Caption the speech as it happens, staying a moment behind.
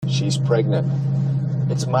She's pregnant.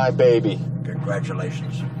 It's my baby.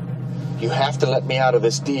 Congratulations. You have to let me out of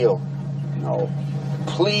this deal. No.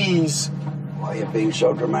 Please. Why are you being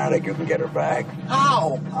so dramatic? You can get her back.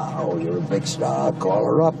 How? Oh, you're a big star. Call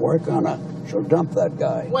her up. Work on her. She'll dump that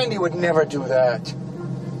guy. Wendy would never do that.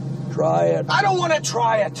 Try it. I don't want to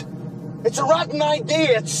try it. It's a rotten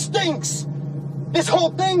idea. It stinks. This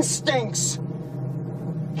whole thing stinks.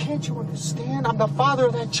 Can't you understand? I'm the father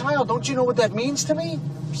of that child. Don't you know what that means to me?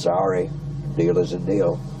 Sorry. Deal is a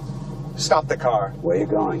deal. Stop the car. Where you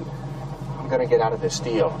going? I'm gonna get out of this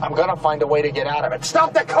deal. I'm gonna find a way to get out of it.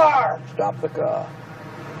 Stop the car! Stop the car.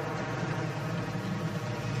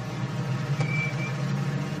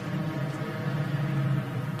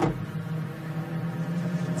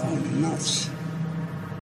 Oh, nuts.